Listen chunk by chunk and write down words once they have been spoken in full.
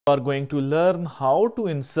are going to learn how to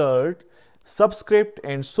insert subscript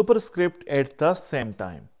and superscript at the same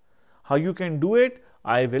time. How you can do it,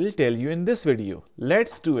 I will tell you in this video.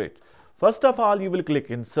 Let's do it. First of all, you will click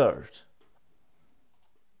Insert.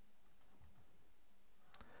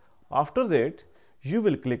 After that, you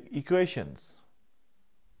will click Equations.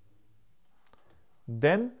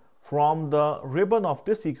 Then from the ribbon of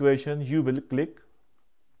this equation, you will click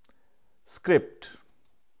Script.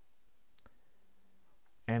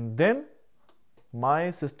 And then my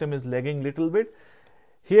system is lagging little bit.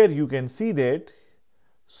 Here you can see that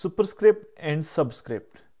superscript and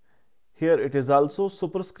subscript. Here it is also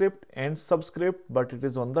superscript and subscript, but it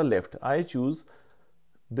is on the left. I choose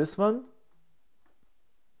this one.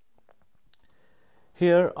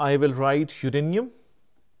 Here I will write uranium,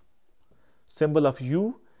 symbol of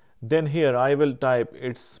U. Then here I will type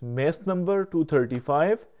its mass number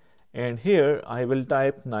 235, and here I will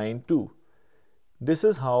type 92. This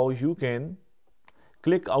is how you can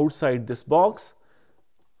click outside this box.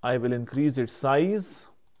 I will increase its size,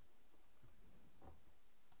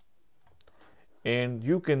 and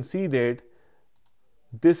you can see that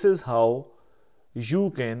this is how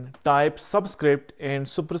you can type subscript and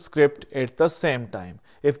superscript at the same time.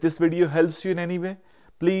 If this video helps you in any way,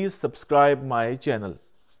 please subscribe my channel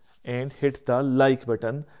and hit the like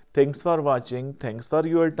button. Thanks for watching. Thanks for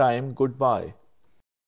your time. Goodbye.